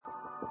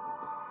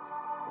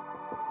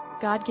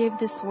God gave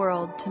this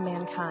world to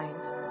mankind,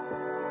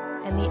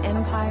 and the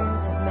empires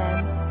of men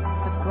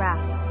have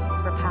grasped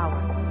for power.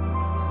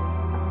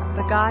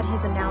 But God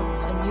has announced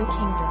a new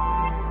kingdom,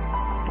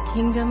 a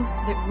kingdom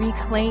that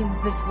reclaims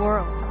this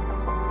world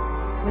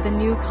with a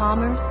new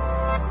commerce,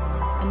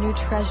 a new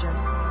treasure,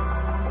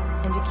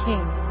 and a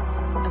king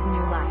of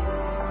new life.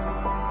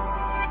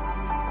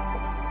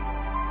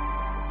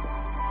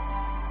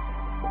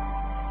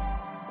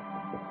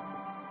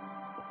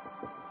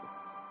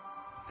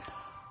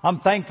 I'm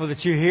thankful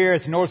that you're here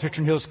at the North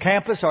Richland Hills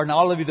campus, and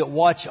all of you that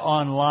watch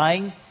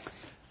online.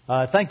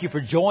 Thank you for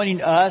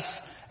joining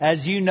us.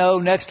 As you know,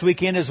 next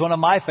weekend is one of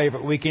my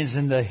favorite weekends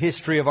in the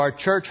history of our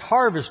church.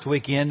 Harvest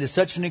Weekend is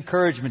such an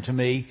encouragement to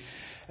me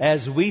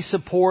as we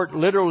support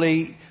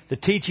literally the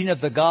teaching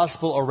of the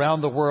gospel around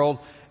the world,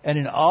 and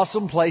in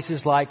awesome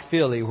places like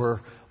Philly,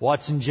 where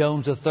Watson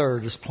Jones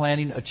III is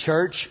planning a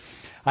church.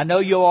 I know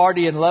you're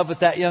already in love with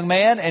that young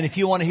man, and if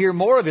you want to hear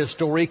more of his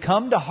story,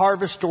 come to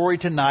Harvest Story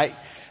tonight.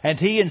 And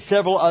he and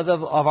several other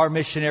of our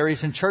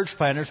missionaries and church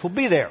planners will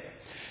be there.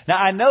 Now,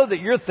 I know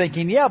that you're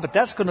thinking, yeah, but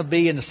that's going to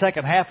be in the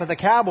second half of the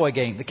Cowboy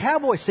game. The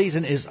Cowboy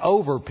season is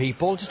over,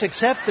 people. Just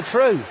accept the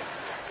truth.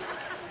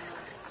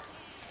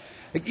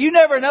 You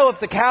never know if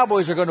the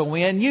Cowboys are going to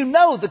win. You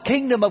know the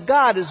kingdom of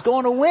God is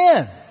going to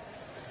win.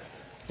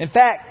 In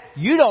fact,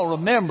 you don't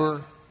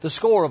remember the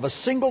score of a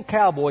single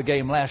Cowboy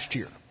game last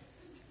year.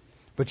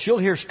 But you'll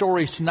hear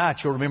stories tonight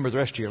you'll remember the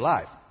rest of your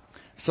life.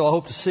 So I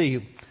hope to see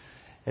you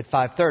at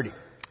 5:30.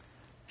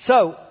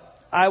 So,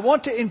 I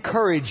want to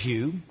encourage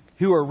you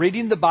who are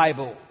reading the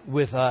Bible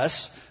with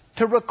us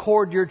to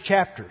record your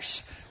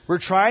chapters. We're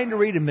trying to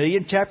read 1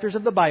 million chapters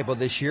of the Bible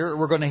this year.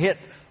 We're going to hit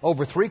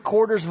over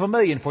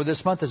 750,000 before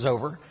this month is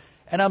over.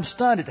 And I'm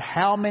stunned at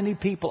how many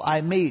people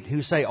I meet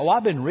who say, oh,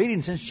 I've been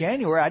reading since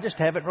January. I just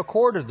haven't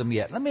recorded them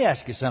yet. Let me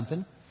ask you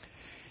something.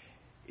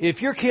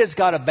 If your kids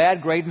got a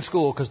bad grade in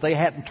school because they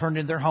hadn't turned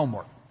in their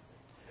homework,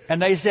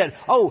 and they said,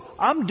 oh,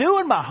 I'm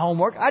doing my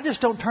homework, I just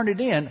don't turn it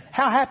in,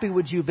 how happy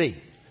would you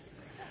be?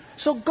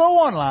 So go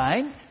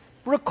online,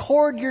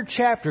 record your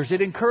chapters.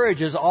 It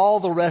encourages all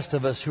the rest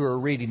of us who are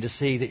reading to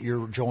see that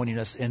you're joining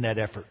us in that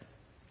effort.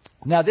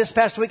 Now, this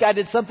past week, I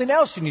did something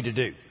else you need to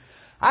do.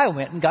 I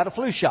went and got a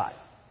flu shot.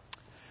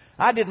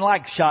 I didn't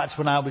like shots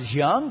when I was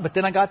young, but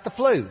then I got the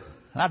flu.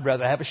 I'd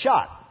rather have a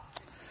shot.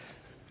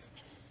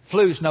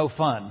 Flu's no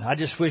fun. I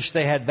just wish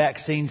they had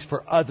vaccines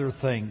for other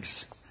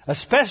things,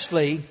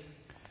 especially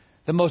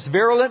the most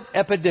virulent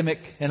epidemic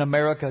in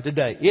America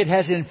today. It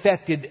has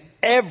infected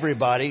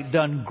everybody,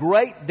 done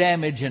great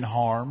damage and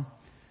harm,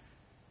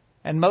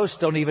 and most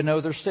don't even know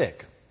they're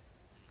sick.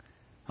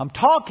 I'm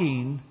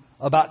talking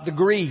about the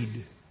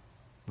greed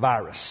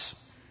virus.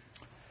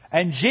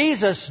 And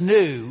Jesus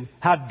knew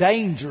how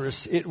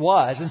dangerous it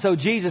was. And so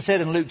Jesus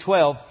said in Luke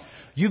 12,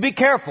 you be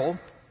careful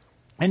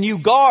and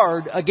you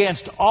guard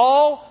against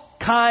all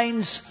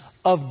kinds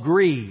of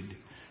greed.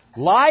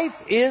 Life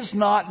is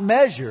not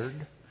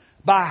measured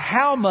by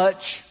how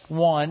much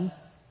one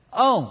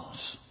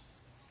owns.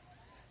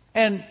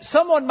 And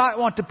someone might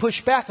want to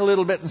push back a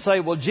little bit and say,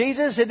 well,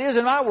 Jesus, it is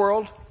in my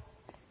world.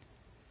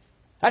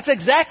 That's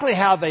exactly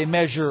how they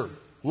measure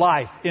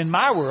life in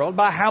my world,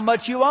 by how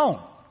much you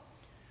own.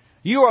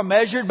 You are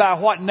measured by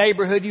what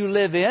neighborhood you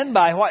live in,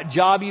 by what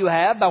job you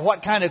have, by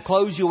what kind of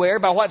clothes you wear,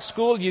 by what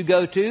school you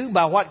go to,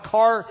 by what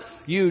car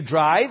you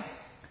drive.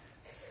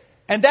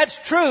 And that's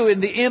true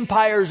in the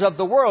empires of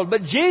the world.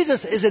 But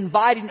Jesus is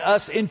inviting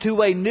us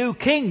into a new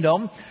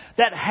kingdom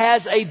that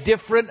has a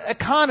different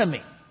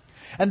economy.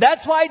 And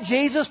that's why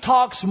Jesus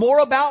talks more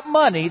about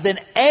money than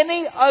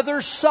any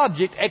other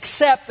subject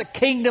except the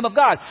kingdom of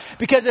God.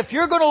 Because if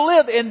you're going to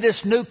live in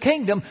this new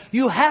kingdom,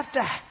 you have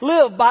to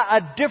live by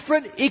a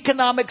different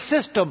economic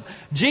system.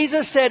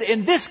 Jesus said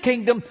in this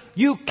kingdom,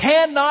 you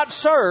cannot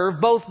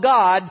serve both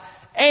God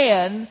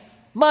and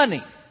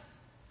money.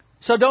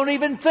 So don't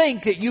even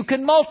think that you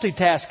can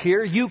multitask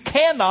here. You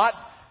cannot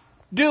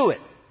do it.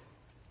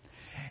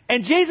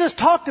 And Jesus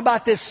talked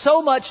about this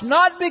so much,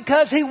 not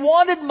because He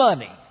wanted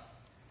money,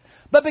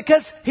 but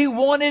because He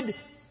wanted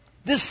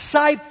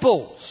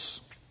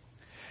disciples.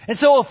 And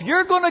so if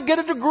you're going to get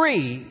a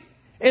degree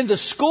in the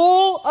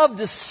school of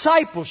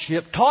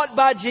discipleship taught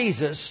by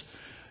Jesus,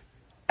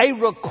 a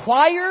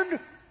required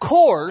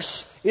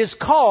course is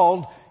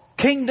called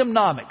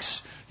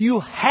KINGDOMNOMICS. You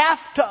have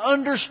to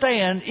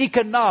understand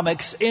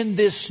economics in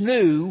this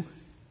new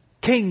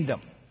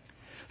kingdom.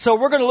 So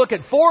we're going to look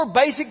at 4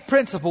 basic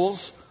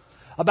principles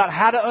about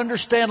how to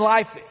understand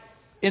life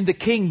in the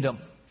kingdom.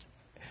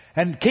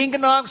 And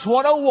KINGDOMNOMICS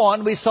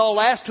 101 we saw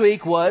last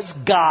week was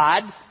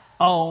God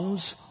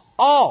owns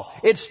all.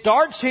 It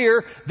starts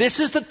here. This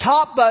is the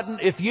top button.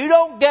 If you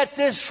don't get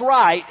this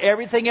right,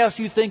 everything else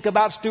you think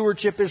about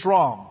stewardship is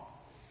wrong.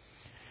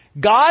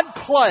 God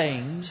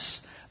claims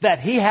that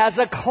He has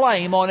a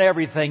claim on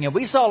everything. And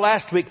we saw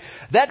last week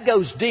that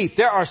goes deep.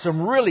 There are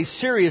some really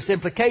serious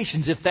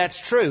implications if that's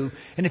true.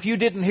 And if you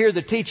didn't hear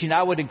the teaching,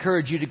 I would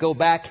encourage you to go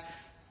back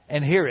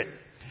and hear it.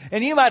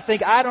 And you might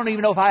think, I don't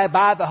even know if I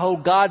buy the whole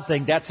God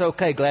thing. That's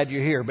okay. Glad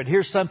you're here. But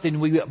here's something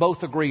we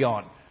both agree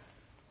on.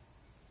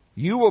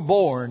 You were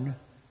born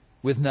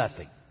with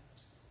nothing.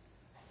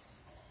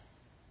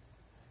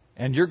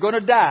 And you're going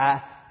to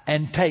die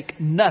and take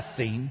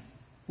nothing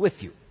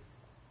with you.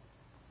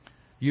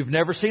 You've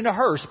never seen a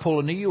hearse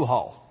pulling a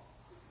U-Haul.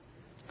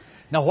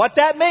 Now what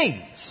that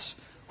means,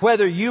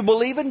 whether you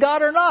believe in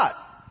God or not,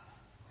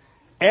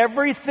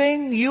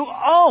 everything you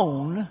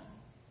own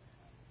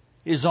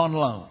is on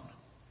loan.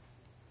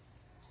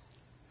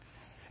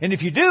 And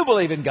if you do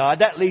believe in God,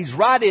 that leads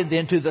right in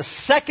then to the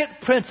second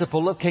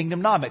principle of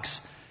Kingdomnomics.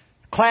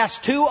 Class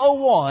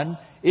 201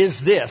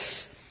 is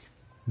this: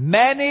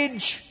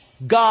 manage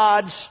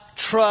God's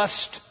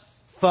trust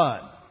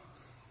fund.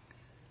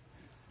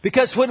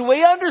 Because when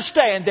we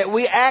understand that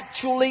we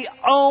actually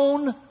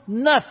own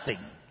nothing,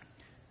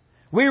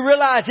 we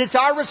realize it's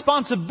our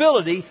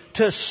responsibility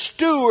to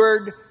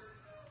steward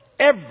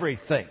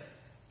everything.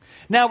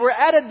 Now, we're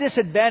at a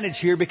disadvantage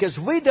here because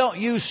we don't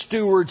use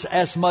stewards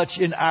as much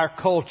in our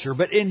culture.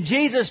 But in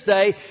Jesus'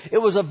 day, it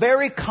was a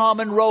very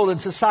common role in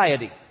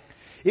society.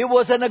 It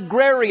was an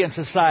agrarian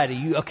society.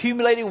 You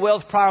accumulated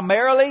wealth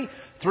primarily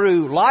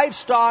through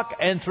livestock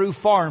and through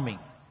farming.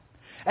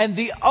 And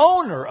the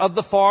owner of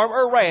the farm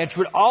or ranch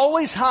would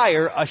always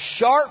hire a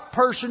sharp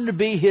person to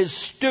be his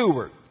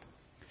steward.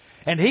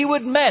 And he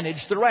would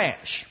manage the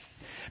ranch.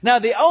 Now,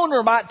 the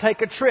owner might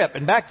take a trip.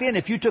 And back then,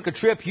 if you took a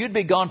trip, you'd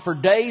be gone for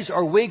days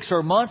or weeks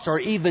or months or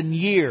even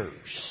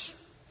years.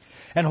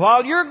 And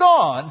while you're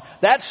gone,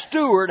 that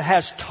steward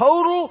has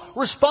total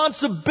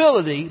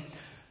responsibility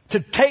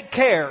to take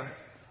care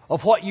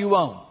of what you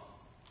own.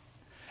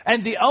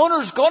 And the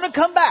owner's going to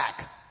come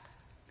back.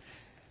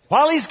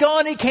 While he's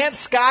gone, he can't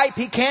Skype,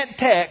 he can't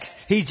text.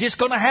 He's just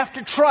going to have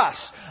to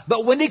trust.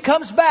 But when he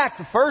comes back,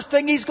 the first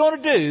thing he's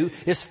going to do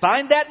is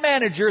find that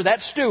manager,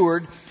 that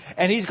steward,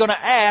 and he's going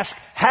to ask,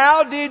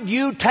 how did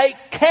you take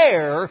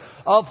care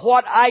of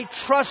what I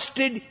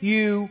trusted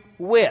you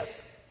with?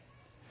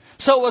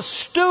 So a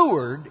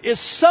steward is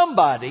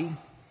somebody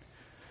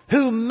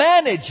who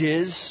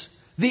manages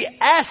the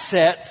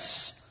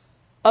assets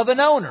of an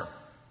owner.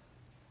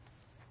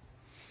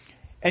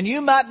 And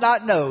you might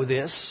not know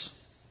this,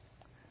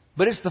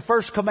 but it's the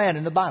first command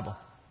in the Bible.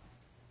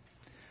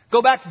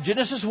 Go back to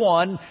Genesis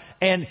 1,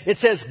 and it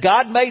says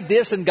God made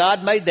this and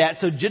God made that.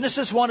 So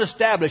Genesis 1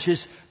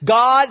 establishes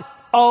God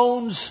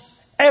owns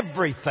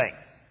everything.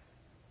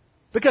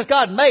 Because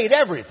God made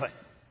everything.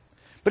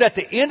 But at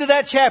the end of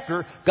that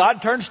chapter, God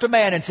turns to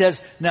man and says,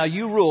 now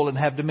you rule and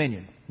have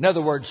dominion. In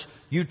other words,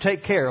 you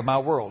take care of my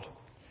world.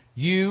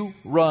 You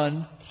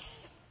run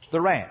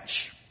the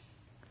ranch.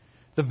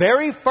 The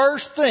very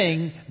first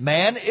thing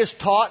man is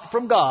taught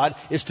from God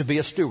is to be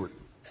a steward.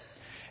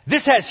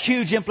 This has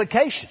huge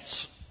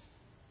implications.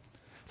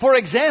 For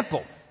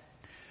example,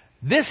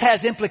 this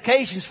has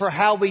implications for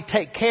how we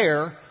take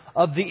care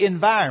of the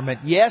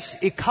environment. Yes,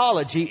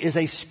 ecology is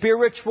a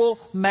spiritual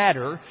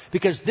matter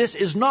because this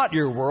is not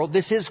your world.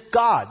 This is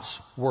God's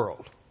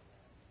world.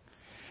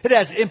 It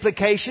has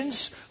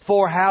implications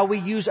for how we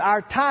use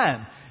our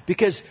time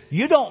because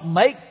you don't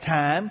make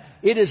time.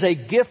 It is a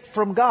gift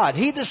from God.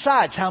 He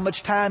decides how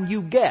much time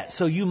you get,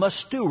 so you must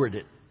steward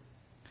it.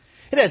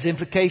 It has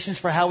implications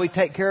for how we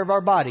take care of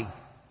our body.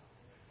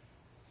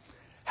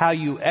 How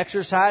you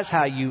exercise,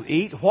 how you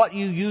eat, what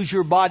you use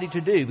your body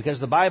to do. Because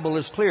the Bible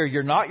is clear,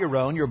 you're not your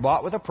own, you're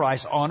bought with a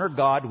price. Honor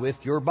God with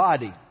your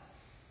body.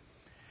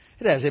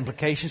 It has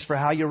implications for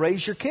how you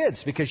raise your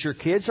kids, because your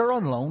kids are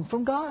on loan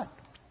from God.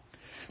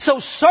 So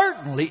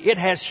certainly it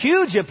has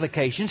huge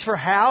implications for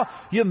how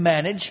you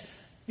manage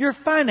your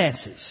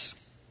finances.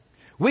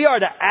 We are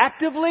to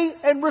actively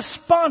and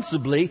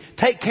responsibly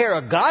take care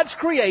of God's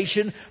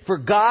creation for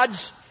God's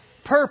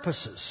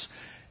purposes.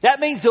 That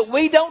means that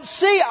we don't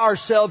see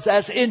ourselves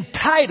as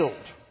entitled.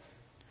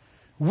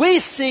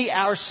 We see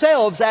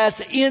ourselves as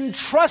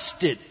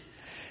entrusted.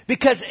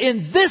 Because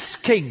in this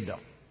kingdom,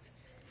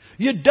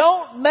 you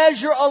don't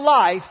measure a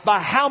life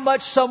by how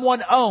much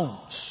someone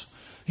owns.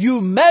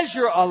 You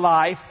measure a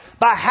life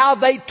by how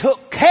they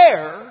took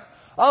care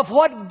of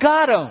what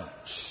God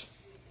owns.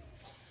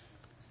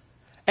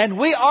 And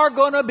we are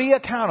going to be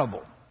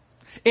accountable.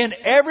 In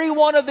every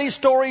one of these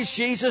stories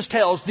Jesus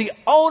tells, the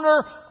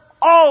owner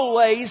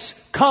always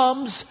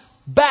comes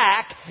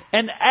back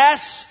and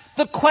asks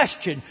the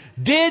question,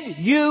 did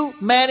you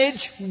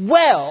manage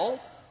well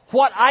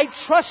what I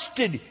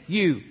trusted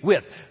you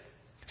with?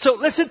 So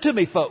listen to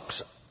me,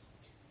 folks.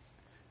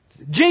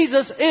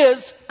 Jesus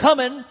is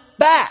coming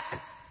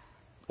back.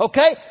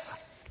 Okay?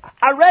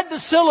 I read the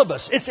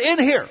syllabus. It's in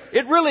here.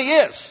 It really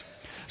is.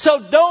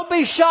 So don't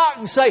be shocked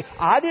and say,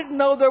 I didn't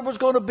know there was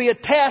going to be a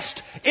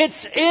test.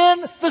 It's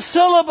in the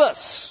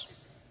syllabus.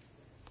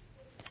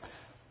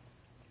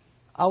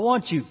 I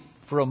want you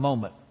for a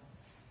moment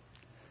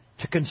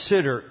to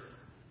consider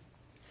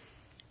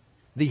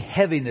the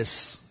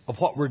heaviness of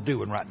what we're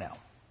doing right now.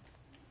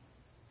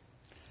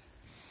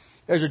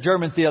 There's a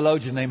German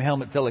theologian named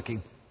Helmut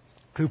Thielicke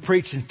who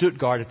preached in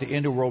Stuttgart at the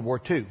end of World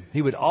War II.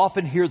 He would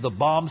often hear the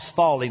bombs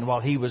falling while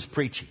he was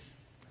preaching.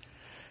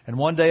 And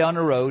one day on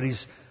the road,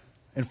 he's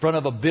in front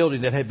of a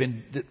building that had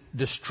been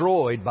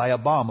destroyed by a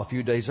bomb a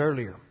few days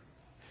earlier.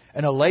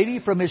 And a lady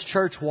from his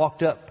church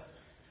walked up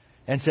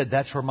and said,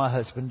 "That's where my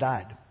husband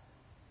died."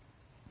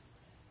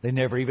 They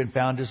never even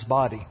found his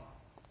body.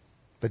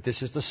 But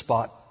this is the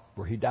spot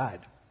where he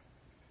died.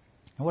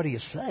 And what do you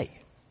say?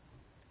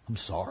 I'm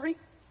sorry?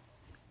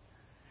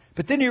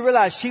 But then you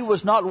realize she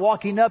was not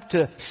walking up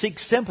to seek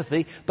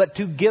sympathy, but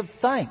to give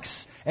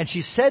thanks. And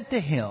she said to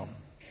him,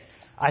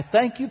 "I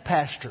thank you,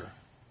 Pastor,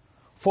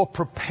 for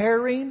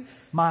preparing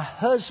my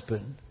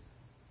husband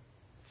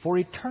for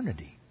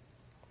eternity."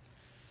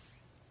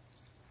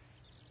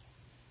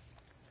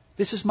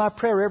 This is my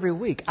prayer every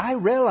week. I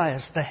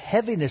realize the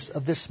heaviness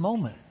of this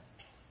moment.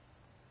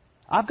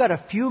 I've got a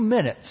few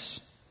minutes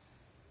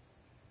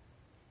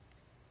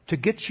to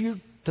get you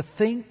to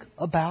think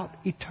about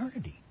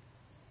eternity.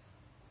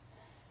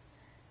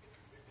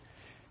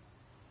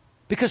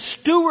 Because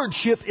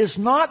stewardship is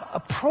not a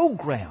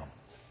program.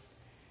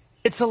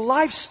 It's a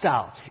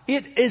lifestyle.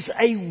 It is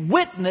a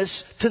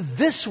witness to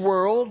this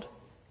world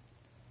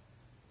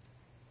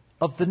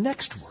of the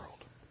next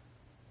world,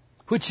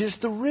 which is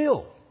the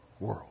real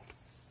world.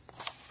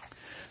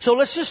 So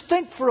let's just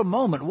think for a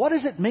moment. What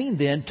does it mean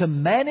then to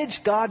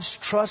manage God's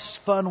trust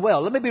fund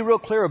well? Let me be real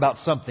clear about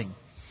something.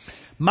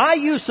 My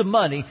use of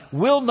money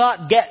will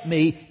not get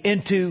me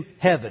into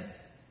heaven.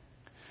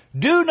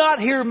 Do not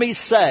hear me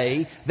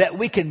say that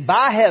we can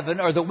buy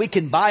heaven or that we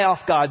can buy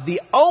off God.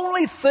 The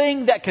only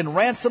thing that can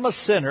ransom a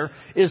sinner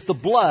is the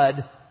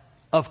blood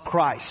of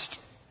Christ.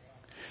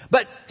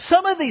 But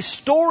some of these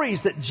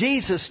stories that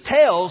Jesus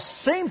tells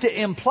seem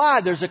to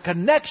imply there's a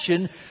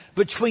connection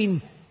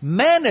between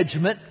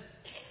management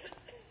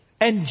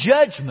and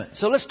judgment.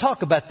 So let's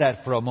talk about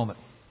that for a moment.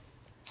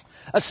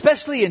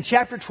 Especially in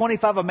chapter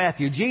 25 of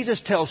Matthew,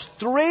 Jesus tells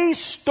 3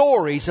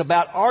 stories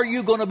about are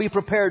you going to be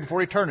prepared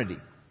for eternity.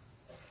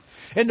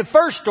 In the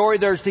first story,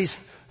 there's these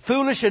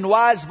foolish and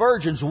wise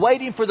virgins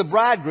waiting for the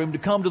bridegroom to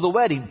come to the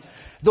wedding.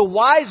 The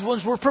wise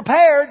ones were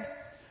prepared.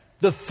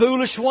 The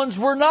foolish ones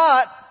were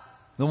not.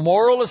 The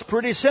moral is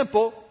pretty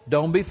simple.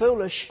 Don't be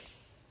foolish.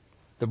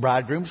 The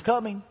bridegroom's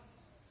coming.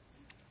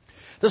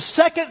 The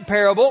second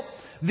parable,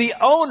 the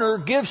owner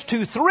gives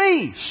to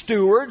 3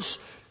 stewards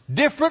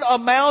different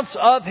amounts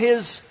of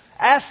his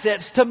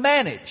assets to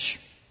manage.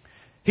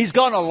 He's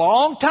gone a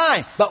long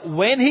time, but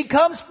when he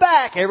comes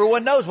back,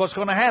 everyone knows what's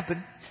going to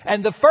happen.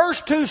 And the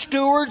first 2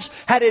 stewards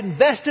had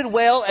invested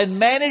well and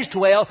managed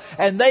well,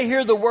 and they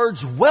hear the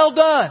words, "Well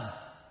done,"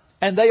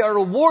 and they are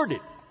rewarded.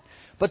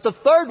 But the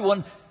third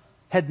one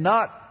had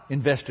not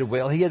invested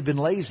well. He had been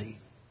lazy,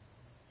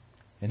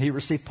 and he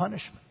received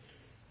punishment.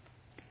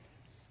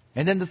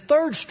 And then the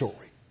third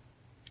story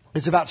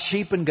is about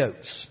sheep and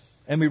goats.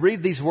 And we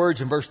read these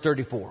words in verse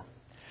 34.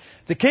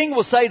 "The king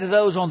will say to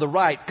those on the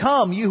right,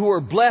 'Come, you who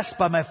are blessed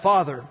by my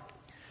Father.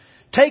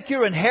 Take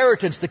your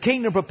inheritance, the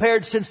kingdom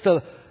prepared since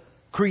the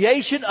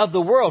creation of the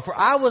world. For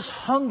I was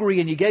hungry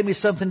and you gave me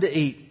something to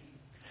eat.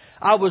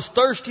 I was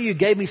thirsty, you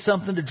gave me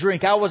something to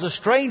drink. I was a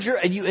stranger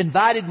and you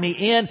invited me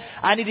in.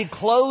 I needed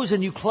clothes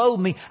and you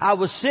clothed me. I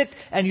was sick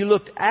and you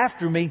looked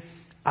after me.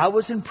 I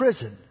was in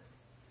prison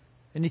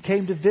and you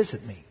came to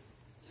visit me.'"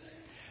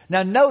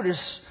 Now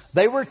notice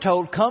they were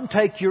told, "Come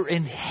take your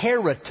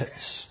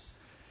inheritance."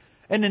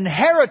 An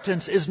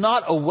inheritance is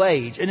not a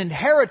wage. An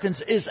inheritance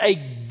is a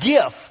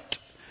gift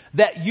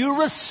that you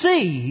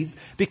receive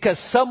because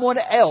someone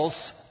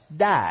else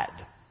died.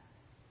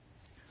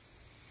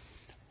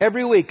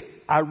 Every week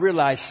I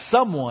realize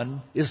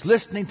someone is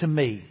listening to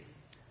me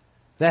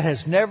that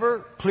has never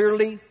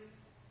clearly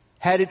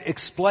had it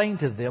explained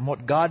to them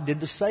what God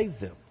did to save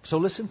them. So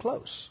listen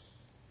close.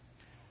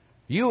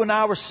 You and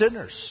I were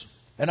sinners,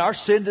 and our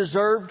sin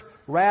deserved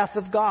wrath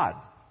of God.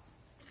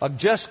 A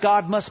just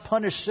God must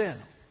punish sin.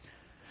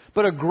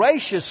 But a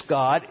gracious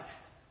God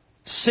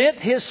sent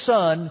His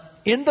Son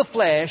in the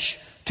flesh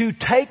to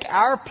take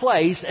our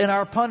place and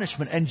our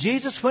punishment. And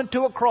Jesus went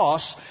to a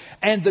cross,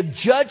 and the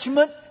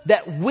judgment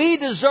that we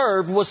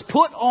deserved was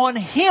put on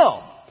Him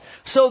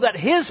so that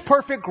His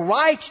perfect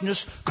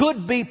righteousness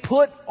could be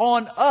put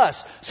on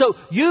us. So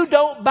you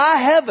don't buy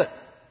heaven.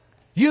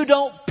 You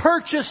don't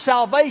purchase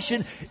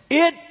salvation.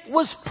 It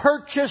was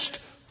purchased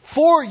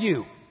for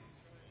you.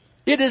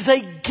 It is a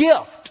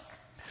gift.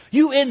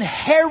 You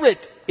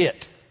inherit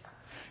it.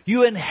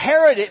 You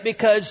inherit it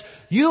because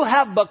you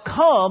have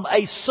become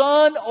a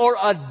son or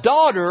a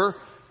daughter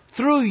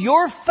through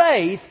your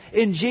faith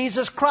in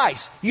Jesus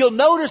Christ. You'll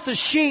notice the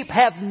sheep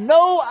have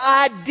no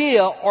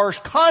idea or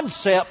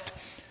concept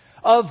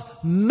of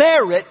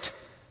merit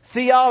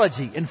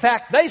theology. In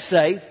fact, they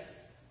say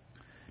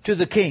to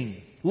the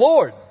king,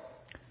 "Lord,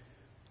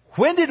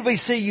 when did we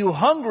see you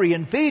hungry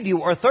and feed you,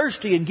 or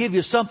thirsty and give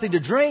you something to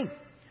drink?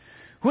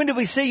 When did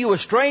we see you a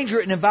stranger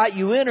and invite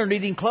you in, or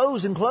needing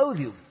clothes and clothe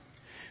you?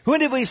 When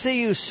did we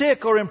see you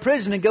sick or in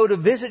prison and go to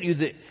visit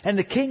you?" And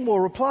the king will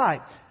reply,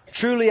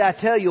 "Truly I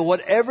tell you,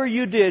 whatever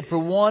you did for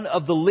one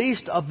of the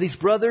least of these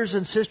brothers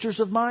and sisters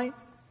of mine,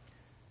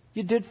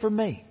 you did for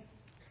me."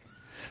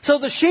 So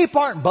the sheep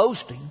aren't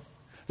boasting.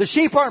 The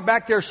sheep aren't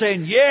back there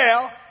saying,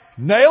 "Yeah,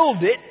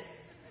 nailed it."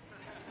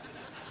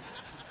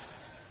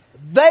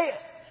 They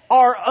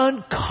are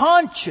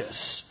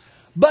unconscious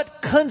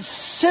but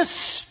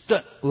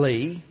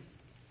consistently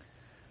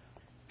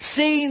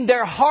seeing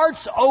their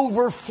hearts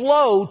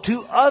overflow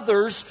to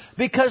others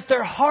because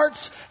their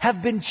hearts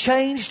have been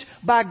changed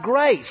by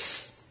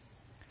grace.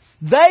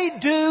 They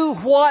do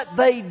what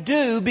they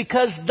do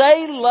because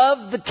they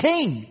love the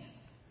King.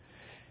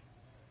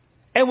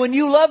 And when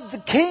you love the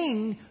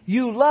King,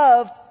 you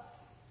love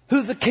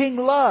who the King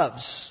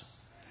loves.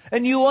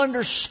 And you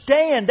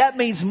understand that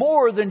means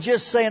more than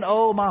just saying,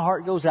 oh, my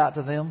heart goes out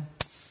to them.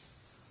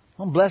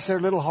 Oh, bless their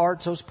little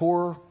hearts, those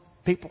poor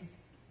people.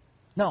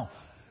 No.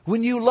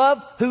 When you love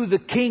who the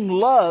King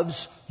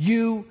loves,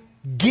 you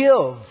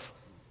give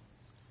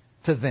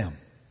to them.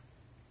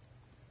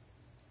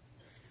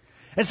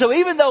 And so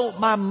even though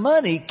my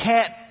money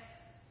can't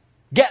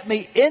get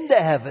me into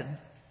heaven,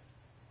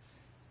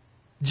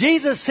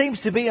 Jesus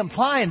seems to be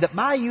implying that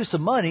my use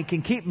of money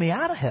can keep me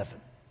out of heaven.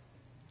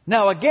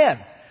 Now again,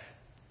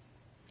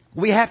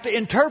 we have to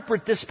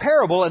interpret this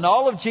parable and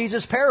all of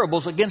Jesus'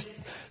 parables against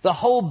the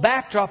whole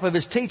backdrop of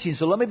His teaching.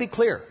 So let me be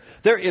clear.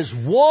 There is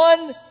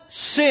one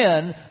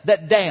sin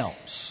that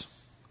damns.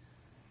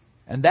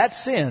 And that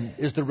sin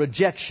is the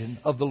rejection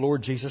of the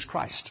Lord Jesus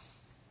Christ.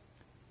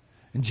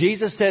 And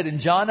Jesus said in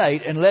John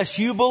 8, unless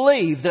you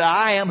believe that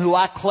I am who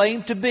I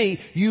claim to be,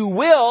 you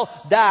will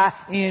die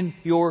in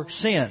your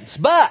sins.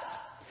 But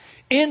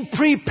in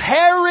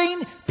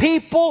preparing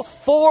people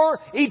for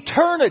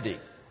eternity,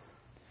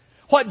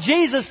 what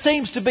Jesus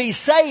seems to be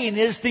saying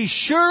is the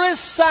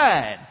surest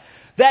sign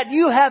that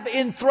you have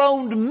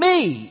enthroned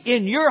me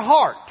in your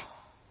heart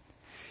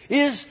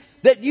is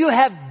that you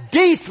have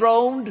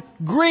dethroned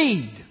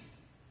greed.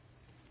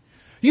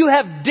 You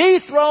have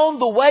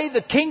dethroned the way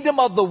the kingdom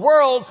of the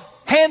world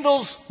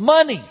handles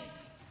money.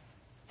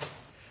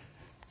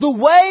 The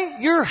way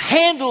you're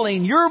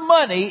handling your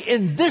money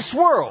in this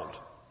world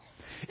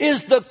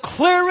is the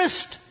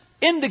clearest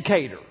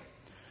indicator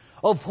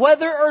of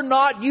whether or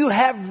not you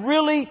have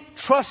really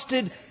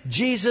trusted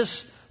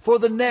Jesus for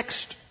the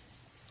next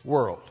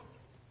world.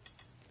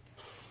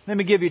 Let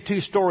me give you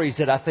two stories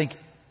that I think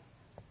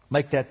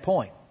make that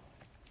point.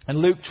 In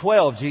Luke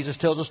 12, Jesus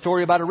tells a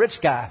story about a rich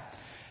guy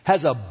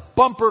has a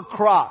bumper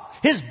crop.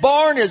 His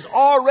barn is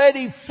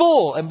already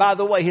full. And by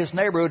the way, his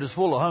neighborhood is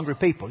full of hungry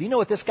people. You know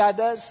what this guy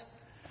does?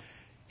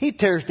 He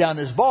tears down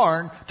his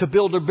barn to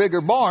build a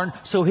bigger barn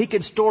so he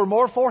can store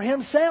more for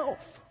himself.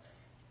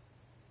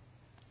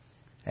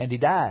 And he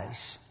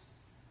dies.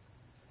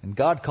 And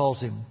God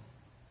calls him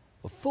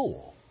a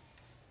fool.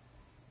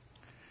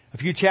 A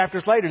few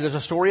chapters later, there's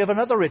a story of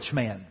another rich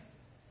man.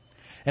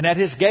 And at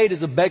his gate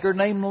is a beggar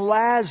named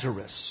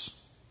Lazarus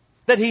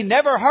that he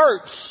never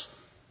hurts,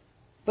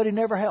 but he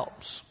never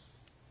helps.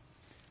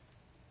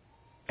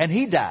 And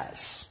he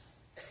dies.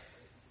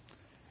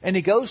 And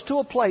he goes to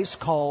a place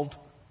called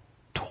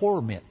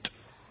torment.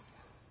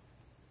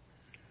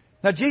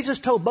 Now, Jesus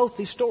told both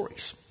these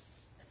stories.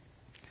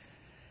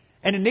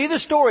 And in neither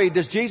story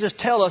does Jesus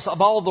tell us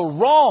of all the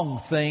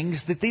wrong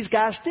things that these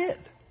guys did.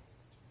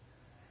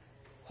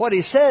 What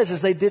He says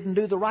is they didn't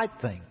do the right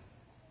thing.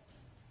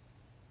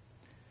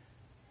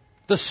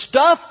 The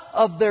stuff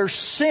of their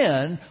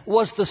sin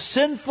was the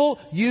sinful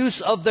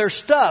use of their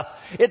stuff.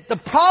 The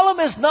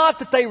problem is not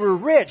that they were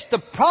rich. The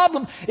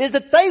problem is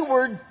that they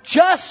were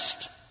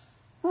just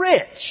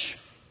rich.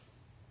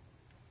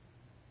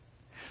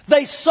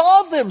 They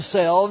saw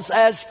themselves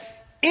as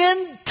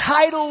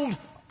entitled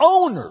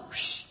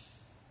owners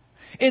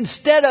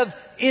instead of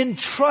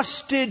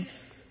entrusted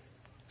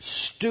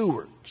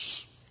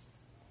stewards.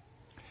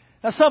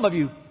 Now, some of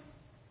you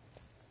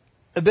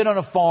have been on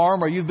a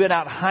farm or you've been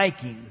out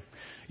hiking.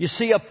 You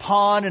see a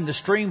pond and the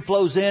stream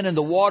flows in and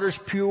the water's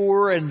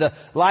pure and the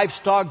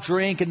livestock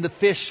drink and the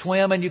fish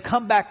swim, and you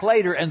come back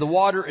later and the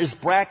water is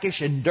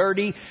brackish and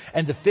dirty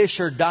and the fish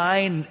are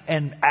dying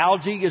and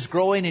algae is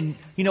growing, and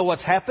you know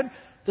what's happened?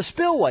 The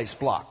spillway's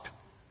blocked.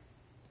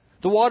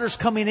 The water's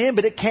coming in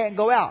but it can't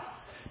go out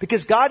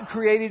because God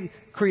created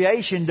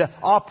creation to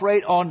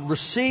operate on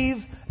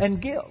receive and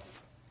give.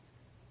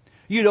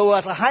 You know,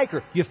 as a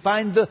hiker, you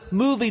find the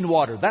moving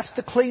water. That's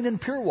the clean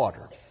and pure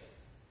water.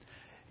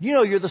 You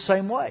know you're the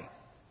same way.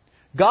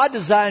 God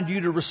designed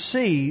you to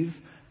receive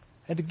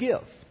and to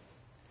give.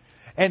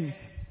 And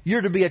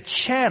you're to be a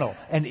channel.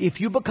 And if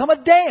you become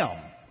a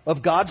dam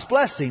of God's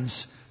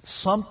blessings,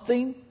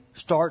 something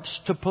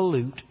starts to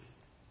pollute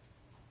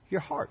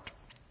your heart.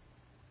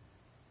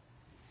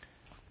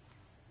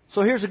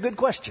 So here's a good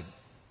question.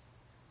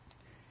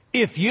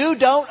 If you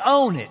don't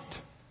own it,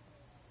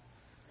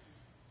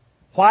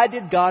 why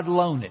did God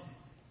loan it?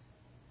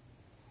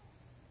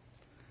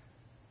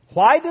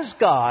 Why does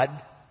God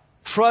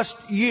trust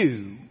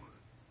you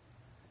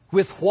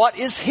with what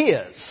is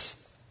His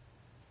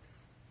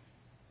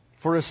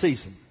for a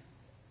season?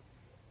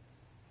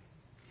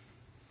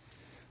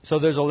 So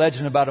there's a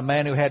legend about a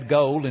man who had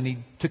gold and he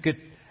took it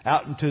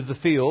out into the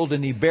field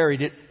and he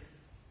buried it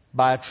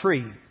by a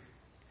tree.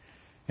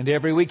 And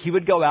every week he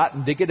would go out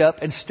and dig it up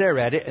and stare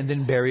at it and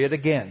then bury it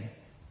again.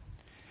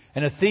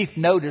 And a thief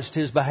noticed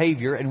his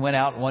behavior and went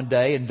out one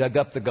day and dug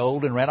up the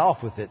gold and ran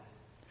off with it.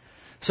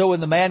 So when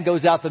the man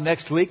goes out the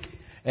next week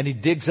And he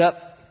digs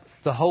up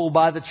the hole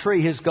by the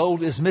tree. His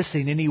gold is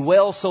missing. And he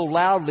wails so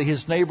loudly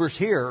his neighbors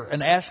hear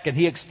and ask, and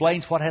he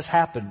explains what has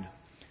happened.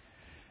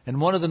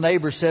 And one of the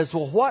neighbors says,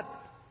 well, what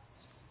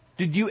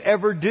did you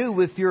ever do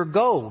with your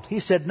gold? He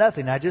said,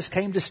 nothing. I just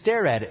came to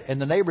stare at it.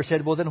 And the neighbor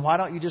said, well, then why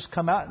don't you just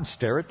come out and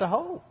stare at the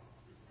hole?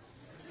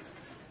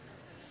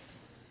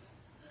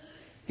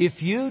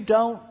 If you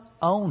don't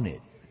own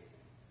it,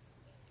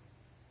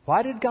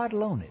 why did God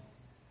loan it?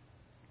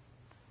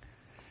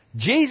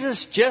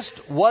 Jesus just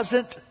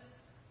wasn't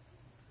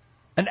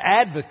an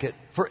advocate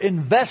for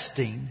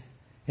investing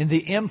in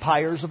the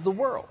empires of the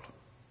world.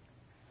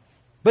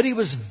 But he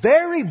was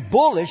very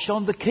bullish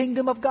on the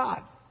kingdom of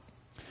God.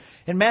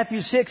 In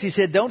Matthew 6, he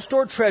said, don't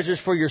store treasures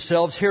for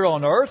yourselves here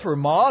on earth where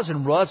moths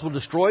and rust will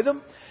destroy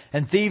them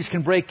and thieves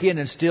can break in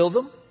and steal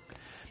them.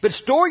 But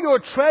store your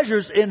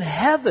treasures in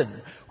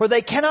heaven where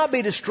they cannot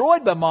be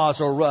destroyed by moths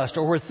or rust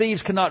or where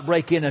thieves cannot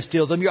break in and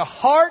steal them. Your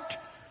heart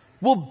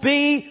will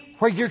be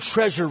where your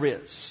treasure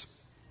is.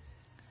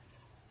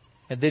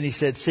 And then he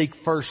said, seek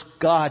first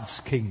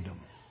God's kingdom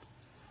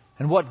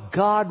and what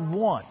God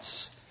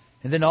wants.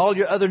 And then all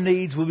your other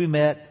needs will be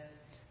met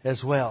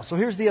as well. So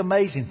here's the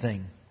amazing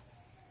thing.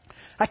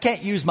 I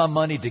can't use my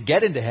money to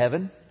get into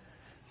heaven,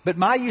 but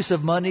my use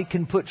of money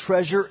can put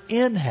treasure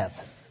in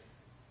heaven.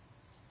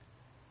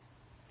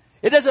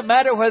 It doesn't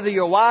matter whether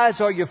you're wise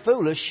or you're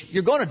foolish,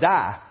 you're going to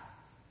die.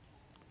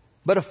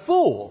 But a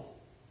fool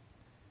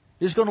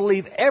is going to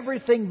leave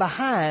everything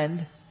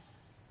behind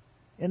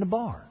in the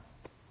barn.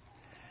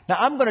 Now,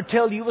 I'm going to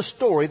tell you a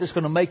story that's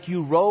going to make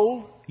you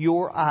roll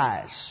your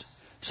eyes.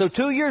 So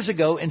 2 years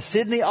ago in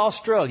Sydney,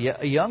 Australia,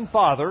 a young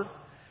father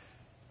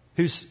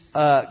who's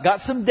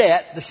got some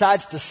debt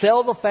decides to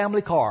sell the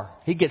family car.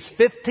 He gets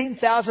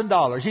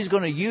 $15,000. He's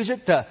going to use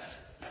it to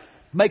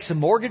make some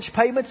mortgage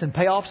payments and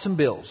pay off some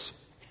bills.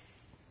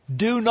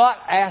 Do not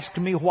ask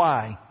me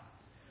why.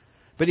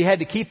 But he had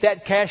to keep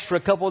that cash for a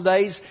couple of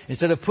days.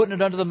 Instead of putting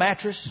it under the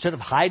mattress, instead of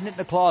hiding it in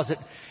the closet,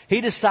 he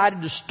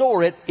decided to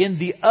store it in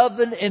the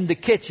oven in the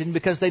kitchen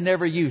because they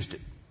never used it.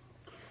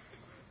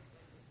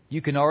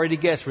 You can already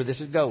guess where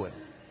this is going.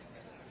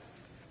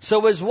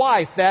 So his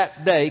wife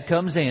that day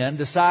comes in,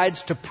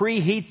 decides to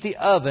preheat the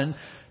oven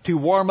to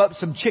warm up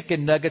some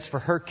chicken nuggets for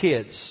her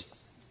kids.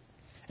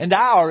 And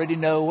I already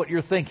know what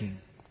you're thinking,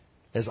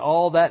 as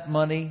all that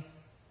money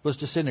was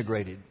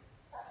disintegrated.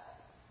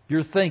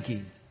 You're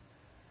thinking,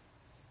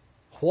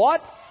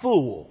 what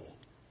fool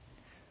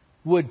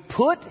would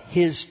put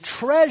his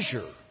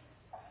treasure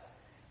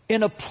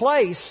in a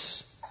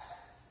place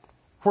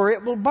where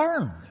it will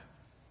burn?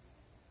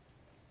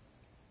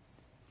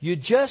 You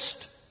just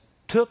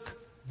took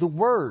the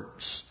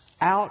words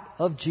out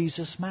of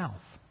Jesus' mouth.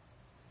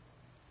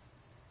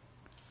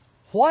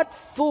 What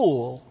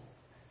fool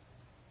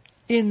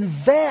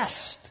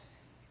invest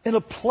in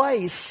a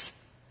place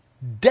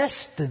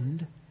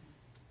destined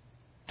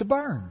to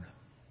burn?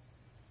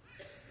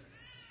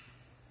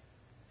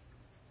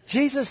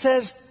 Jesus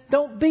says,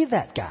 don't be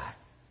that guy.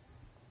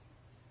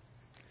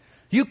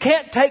 You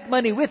can't take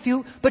money with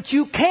you, but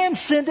you can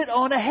send it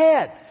on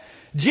ahead.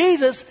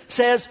 Jesus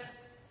says,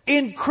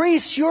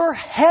 increase your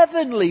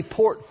heavenly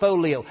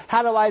portfolio.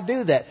 How do I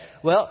do that?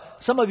 Well,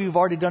 some of you have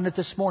already done it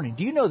this morning.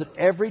 Do you know that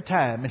every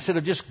time, instead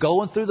of just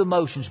going through the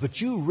motions,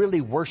 but you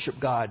really worship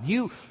God,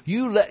 you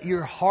let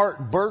your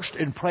heart burst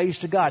in praise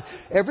to God.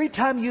 Every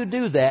time you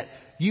do that,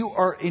 you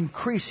are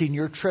increasing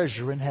your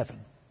treasure in heaven.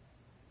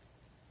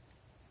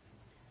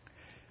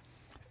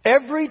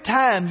 Every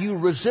time you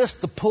resist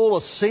the pull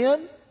of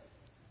sin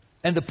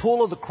and the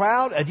pull of the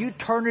crowd, and you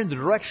turn in the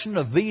direction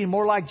of being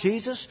more like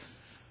Jesus,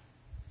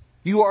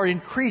 you are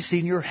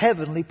increasing your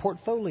heavenly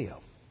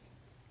portfolio.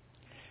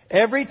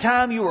 Every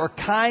time you are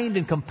kind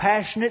and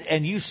compassionate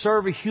and you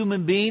serve a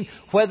human being,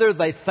 whether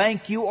they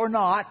thank you or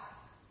not,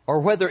 or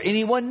whether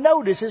anyone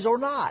notices or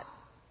not,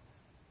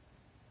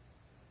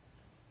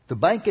 the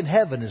bank in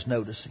heaven is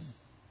noticing.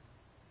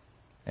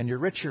 And you're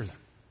richer.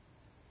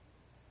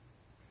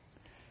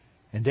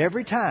 And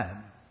every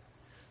time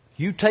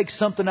you take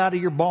something out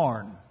of your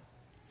barn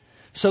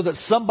so that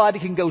somebody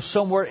can go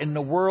somewhere in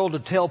the world to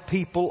tell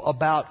people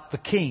about the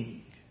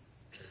King,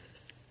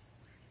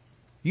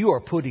 you are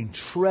putting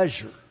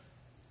treasure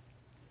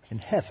in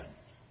heaven.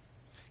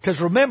 Because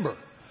remember,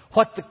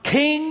 what the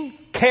King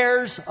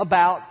cares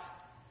about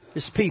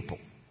is people.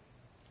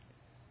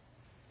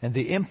 And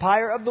the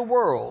empire of the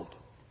world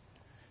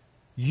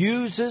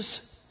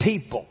uses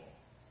people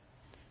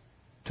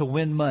to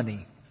win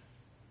money.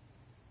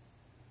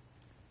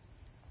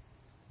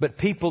 But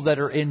people that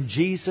are in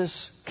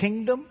Jesus'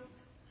 kingdom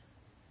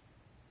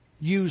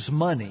use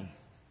money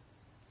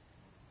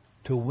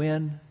to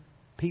win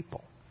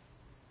people.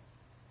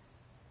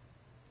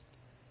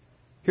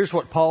 Here's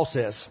what Paul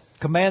says.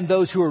 Command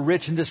those who are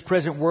rich in this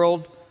present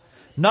world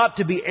not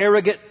to be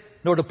arrogant,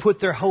 nor to put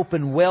their hope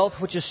in wealth,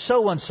 which is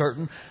so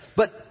uncertain,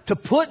 but to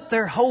put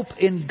their hope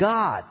in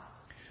God,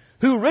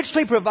 who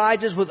richly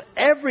provides us with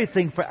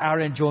everything for our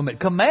enjoyment.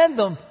 Command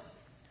them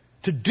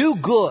to do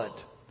good,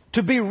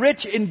 to be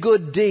rich in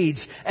good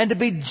deeds, and to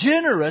be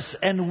generous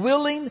and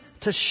willing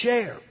to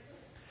share.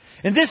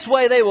 In this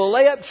way they will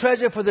lay up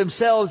treasure for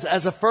themselves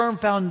as a firm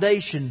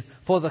foundation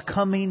for the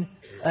coming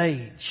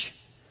age,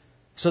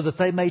 so that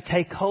they may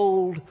take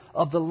hold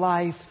of the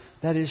life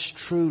that is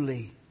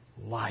truly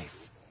life.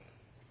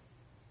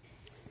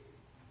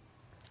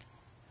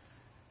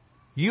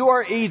 You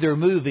are either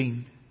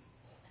moving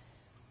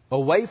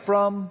away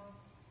from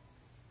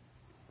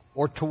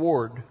or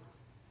toward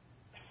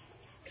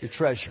your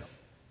treasure.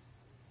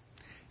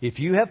 If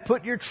you have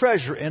put your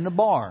treasure in the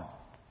barn,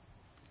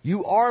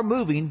 you are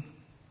moving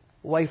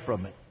away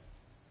from it.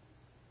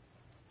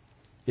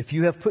 If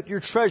you have put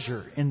your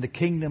treasure in the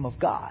kingdom of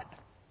God,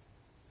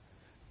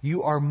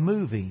 you are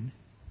moving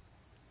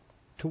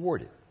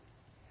toward it.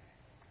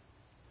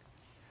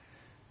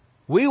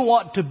 We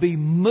want to be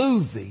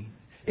moving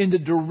in the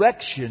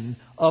direction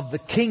of the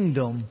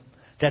kingdom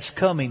that's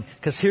coming.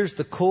 Because here's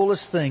the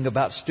coolest thing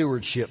about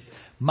stewardship.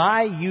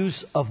 My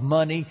use of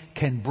money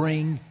can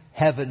bring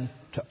heaven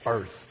to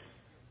earth.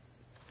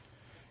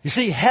 You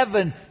see,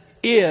 heaven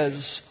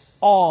is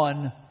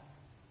on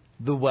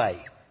the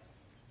way.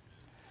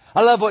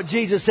 I love what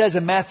Jesus says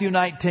in Matthew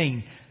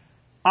 19.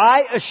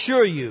 I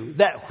assure you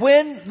that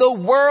when the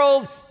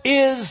world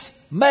is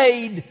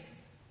made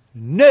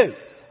new.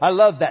 I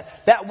love that.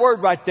 That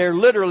word right there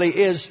literally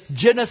is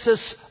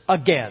Genesis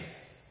again.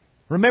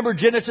 Remember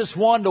Genesis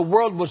 1, the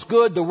world was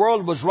good, the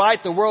world was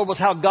right, the world was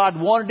how God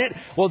wanted it.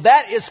 Well,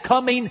 that is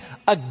coming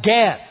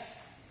again.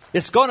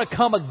 It's going to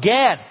come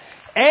again.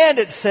 And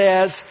it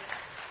says,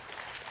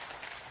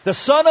 the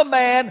Son of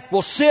Man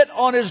will sit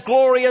on His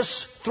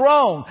glorious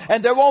throne.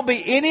 And there won't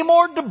be any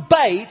more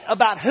debate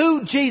about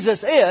who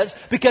Jesus is,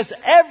 because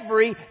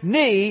every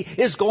knee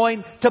is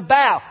going to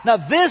bow. Now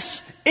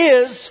this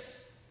is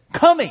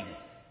coming.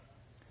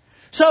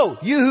 So,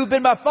 you who've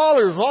been my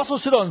followers will also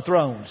sit on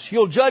thrones.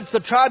 You'll judge the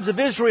tribes of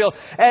Israel,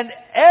 and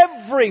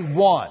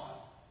everyone,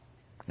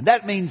 and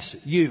that means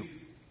you,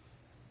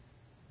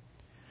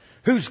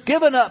 who's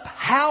given up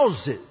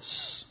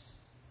houses,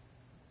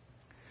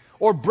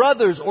 or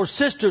brothers, or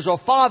sisters, or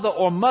father,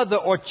 or mother,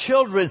 or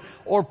children,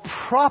 or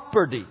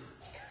property,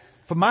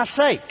 for my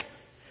sake,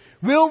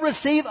 will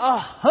receive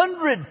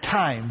 100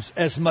 times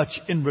as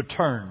much in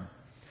return,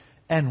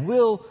 and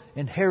will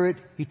inherit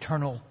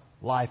eternal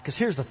life. Because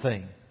here's the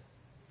thing.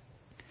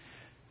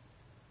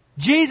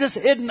 Jesus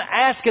isn't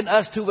asking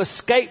us to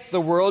escape the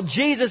world.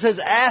 Jesus is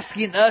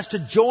asking us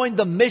to join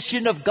the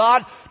mission of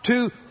God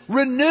to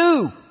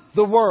renew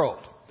the world.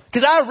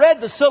 Because I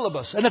read the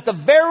syllabus, and at the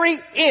very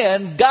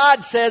end,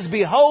 God says,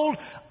 behold,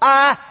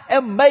 I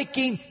am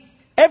making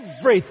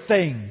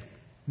everything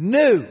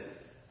new.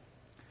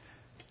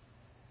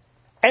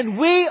 And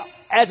we,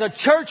 as a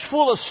church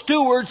full of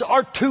stewards,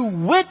 are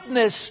to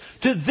witness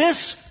to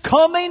this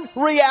coming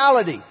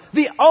reality.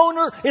 The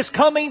owner is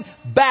coming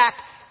back.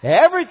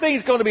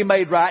 Everything's going to be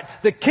made right.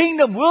 The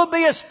kingdom will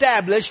be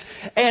established.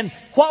 And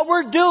what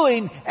we're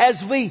doing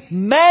as we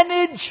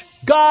manage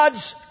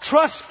God's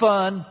trust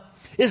fund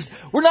is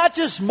we're not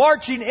just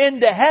marching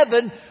into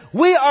heaven.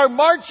 We are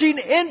marching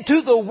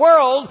into the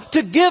world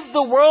to give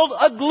the world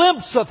a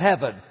glimpse of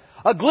heaven.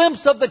 A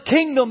glimpse of the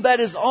kingdom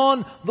that is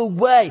on the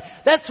way.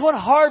 That's what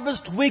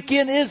Harvest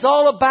Weekend is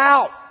all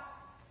about.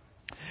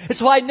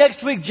 It's why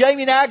next week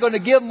Jamie and I are going to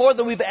give more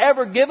than we've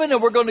ever given,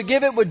 and we're going to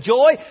give it with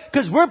joy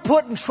because we're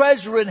putting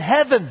treasure in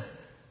heaven.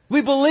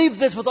 We believe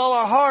this with all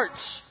our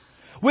hearts.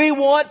 We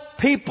want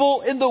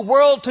people in the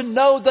world to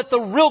know that the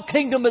real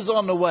kingdom is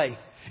on the way.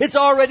 It's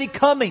already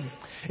coming.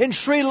 In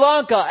Sri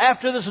Lanka,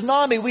 after the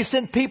tsunami, we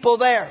sent people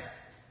there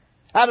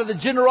out of the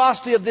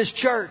generosity of this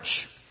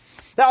church.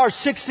 There are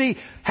 60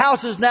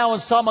 houses now in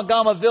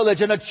Samagama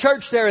village and a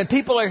church there, and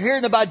people are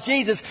hearing about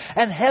Jesus,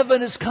 and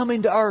heaven is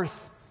coming to earth.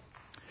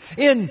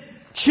 In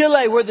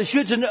Chile, where the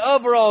Shoots and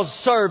Overalls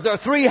serve, there are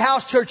 3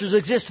 house churches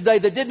exist today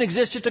that didn't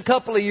exist just a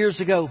couple of years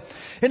ago.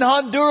 In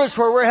Honduras,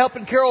 where we're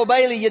helping Carol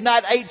Bailey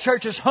unite 8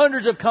 churches,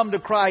 hundreds have come to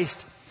Christ.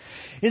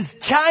 In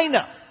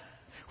China,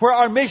 where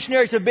our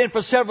missionaries have been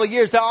for several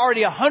years, there are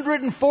already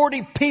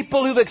 140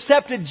 people who've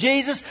accepted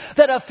Jesus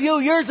that a few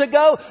years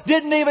ago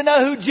didn't even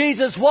know who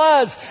Jesus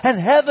was. And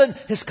heaven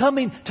is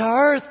coming to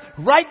earth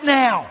right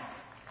now.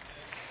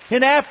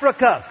 In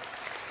Africa,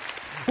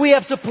 we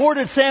have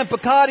supported Sam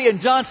Picati and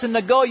Johnson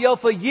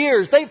Nagoyo for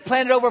years. They've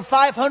planted over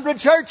 500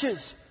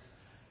 churches.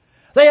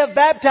 They have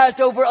baptized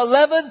over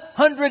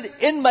 1,100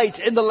 inmates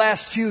in the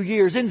last few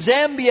years. In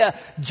Zambia,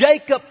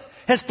 Jacob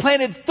has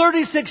planted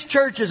 36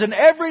 churches, and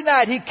every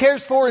night he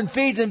cares for and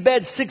feeds and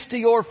beds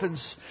 60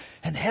 orphans.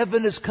 And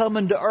heaven is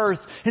coming to earth.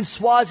 In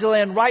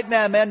Swaziland, right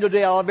now, Mando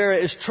de Oliveira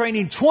is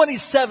training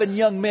 27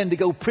 young men to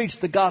go preach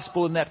the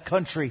gospel in that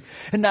country.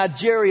 In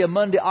Nigeria,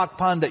 Monday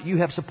Akpan, that you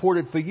have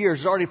supported for years,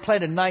 has already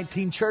planted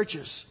 19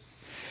 churches.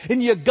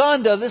 In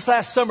Uganda, this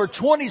last summer,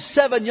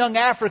 27 young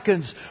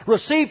Africans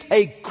received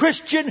a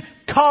Christian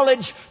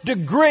college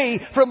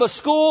degree from a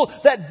school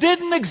that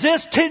didn't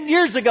exist 10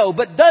 years ago,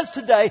 but does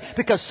today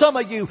because some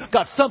of you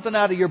got something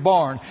out of your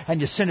barn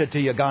and you sent it to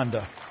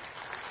Uganda.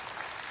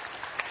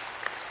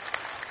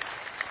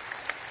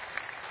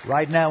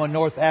 Right now in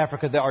North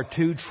Africa, there are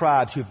 2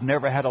 tribes who've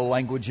never had a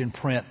language in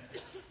print.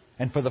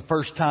 And for the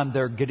first time,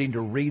 they're getting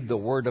to read the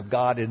Word of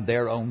God in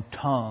their own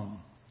tongue.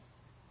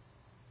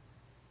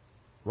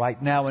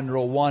 Right now in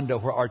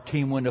Rwanda, where our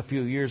team went a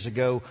few years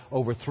ago,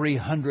 over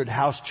 300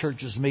 house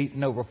churches meet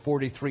and over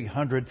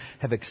 4,300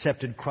 have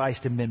accepted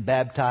Christ and been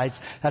baptized.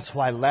 That's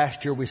why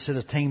last year we sent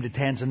a team to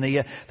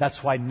Tanzania.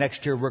 That's why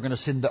next year we're going to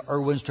send the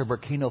Irwins to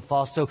Burkina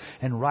Faso.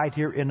 And right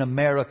here in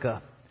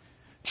America,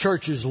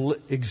 churches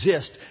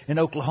exist in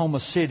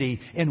Oklahoma City,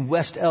 in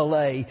West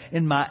LA,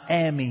 in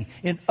Miami,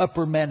 in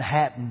Upper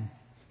Manhattan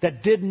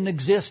that didn't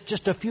exist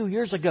just a few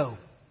years ago.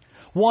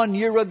 1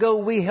 year ago,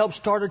 we helped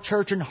start a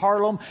church in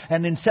Harlem,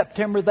 and in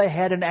September they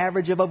had an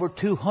average of over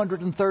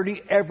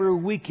 230 every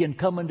weekend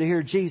coming to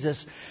hear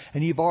Jesus.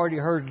 And you've already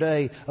heard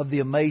today of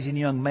the amazing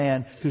young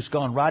man who's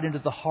gone right into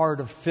the heart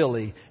of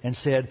Philly and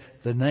said,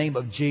 the name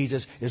of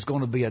Jesus is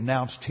going to be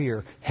announced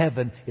here.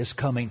 Heaven is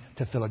coming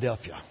to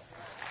Philadelphia.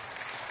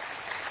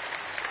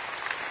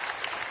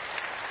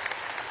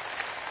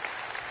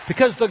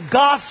 Because the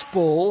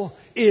gospel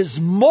is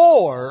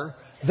more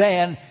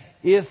than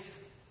if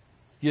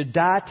you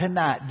die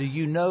tonight, do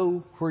you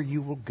know where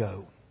you will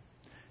go?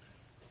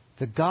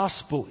 The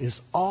gospel is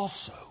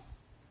also,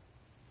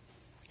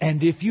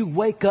 and if you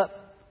wake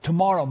up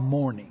tomorrow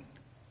morning,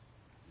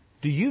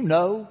 do you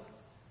know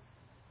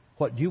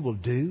what you will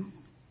do?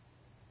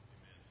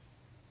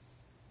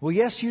 Well,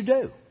 yes, you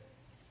do.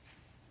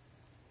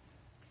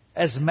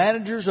 As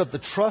managers of the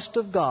trust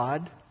of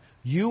God,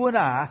 you and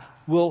I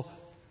will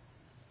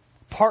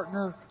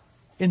partner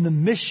in the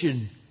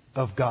mission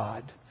of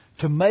God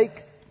to make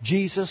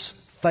Jesus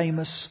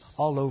famous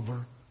all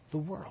over the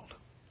world.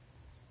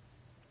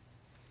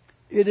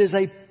 It is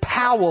a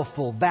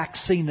powerful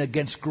vaccine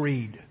against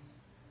greed.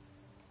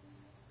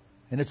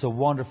 And it's a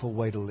wonderful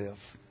way to live.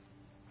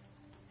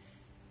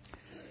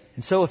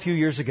 And so a few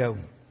years ago,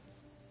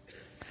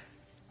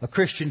 a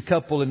Christian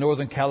couple in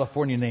Northern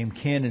California named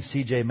Ken and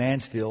C.J.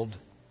 Mansfield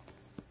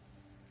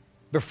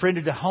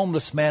befriended a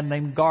homeless man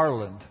named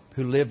Garland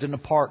who lived in a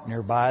park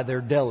nearby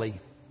their deli.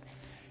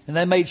 And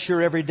they made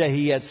sure every day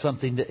he had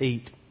something to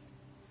eat.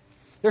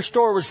 Their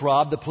store was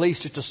robbed. The police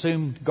just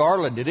assumed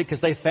Garland did it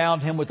because they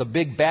found him with a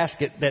big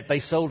basket that they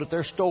sold at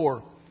their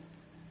store.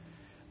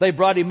 They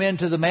brought him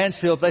into the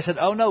Mansfield. They said,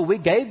 oh no, we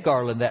gave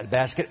Garland that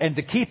basket. And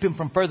to keep him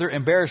from further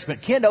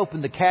embarrassment, Ken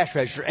opened the cash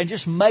register and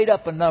just made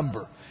up a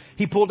number.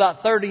 He pulled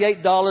out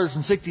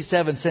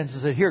 $38.67 and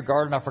said, here,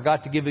 Garland, I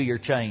forgot to give you your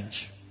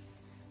change.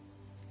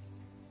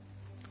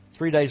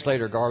 3 days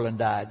later, Garland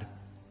died.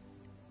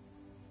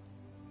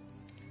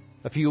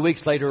 A few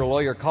weeks later, a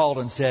lawyer called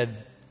and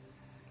said,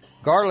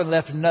 Garland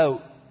left a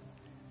note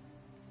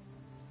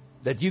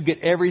that you get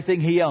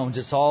everything he owns.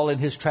 It's all in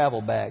his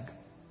travel bag.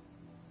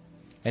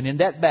 And in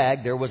that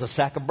bag, there was a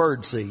sack of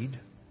birdseed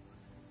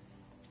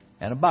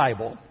and a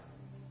Bible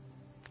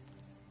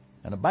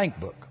and a bank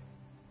book.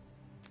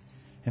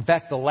 In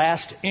fact, the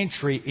last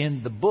entry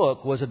in the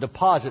book was a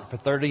deposit for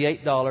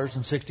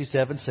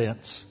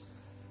 $38.67,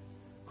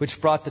 which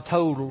brought the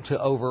total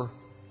to over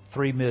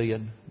 $3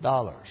 million.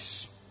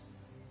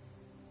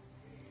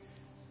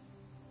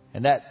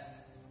 And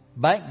that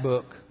bank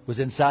book was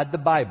inside the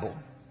Bible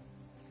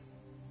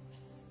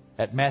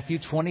at Matthew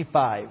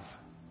 25,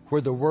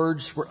 where the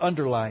words were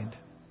underlined.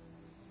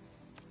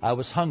 I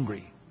was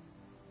hungry,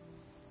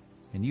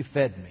 and you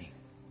fed me.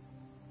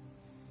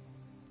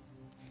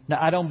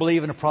 Now, I don't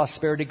believe in a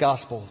prosperity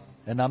gospel,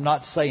 and I'm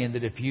not saying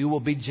that if you will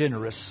be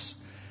generous,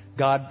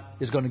 God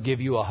is going to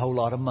give you a whole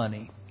lot of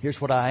money. Here's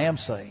what I am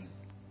saying.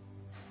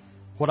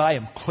 What I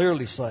am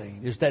clearly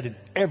saying is that in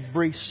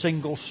every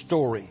single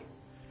story,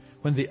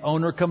 when the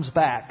owner comes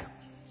back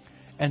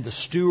and the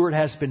steward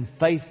has been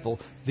faithful,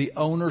 the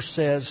owner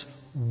says,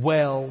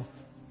 well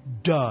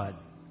done.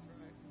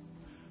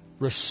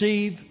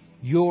 Receive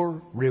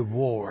your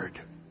reward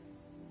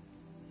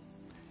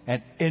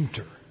and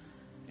enter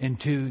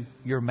into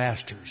your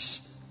master's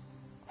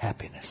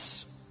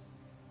happiness.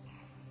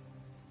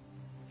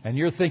 And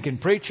you're thinking,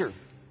 preacher,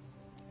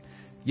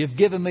 you've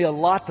given me a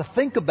lot to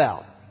think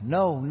about.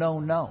 No,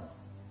 no, no.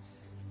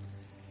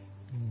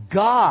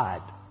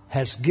 God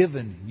has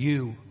given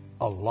you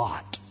a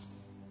lot.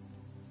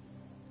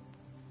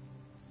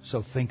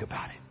 So think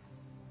about it.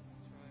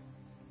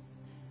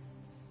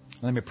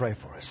 Let me pray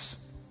for us.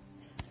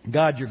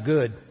 God, you're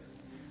good.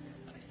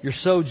 You're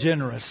so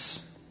generous.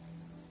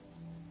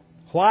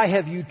 Why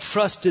have you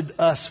trusted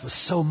us with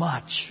so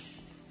much?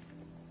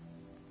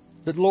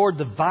 But Lord,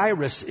 the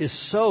virus is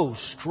so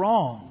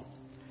strong.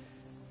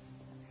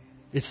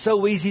 It's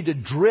so easy to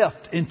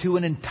drift into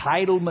an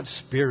entitlement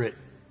spirit.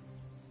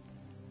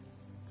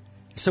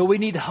 So we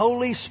need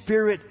Holy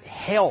Spirit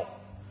help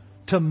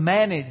to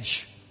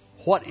manage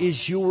what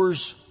is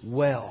yours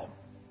well.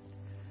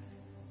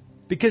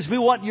 Because we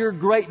want your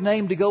great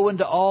name to go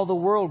into all the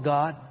world,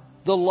 God.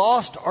 The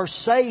lost are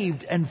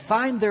saved and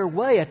find their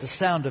way at the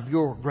sound of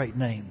your great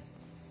name.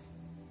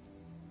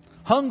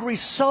 Hungry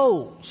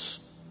souls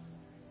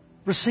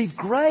receive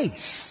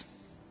grace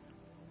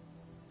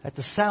at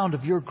the sound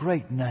of your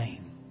great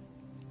name.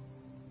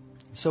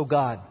 So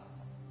God,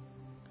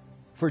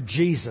 for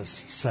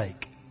Jesus'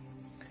 sake,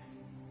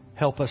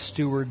 help us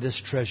steward this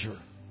treasure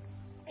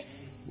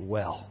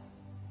well.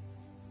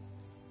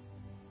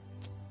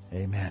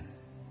 Amen.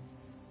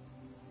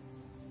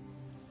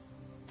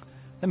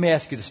 Let me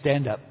ask you to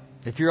stand up.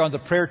 If you're on the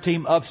prayer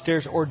team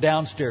upstairs or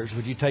downstairs,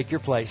 would you take your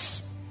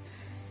place?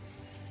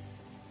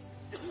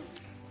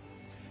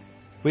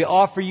 We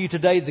offer you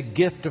today the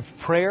gift of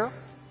prayer.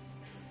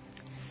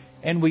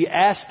 And we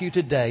ask you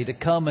today to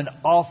come and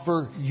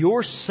offer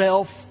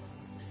yourself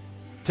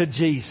to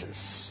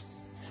Jesus.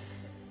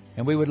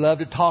 And we would love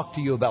to talk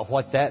to you about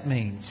what that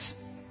means.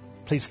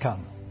 Please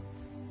come.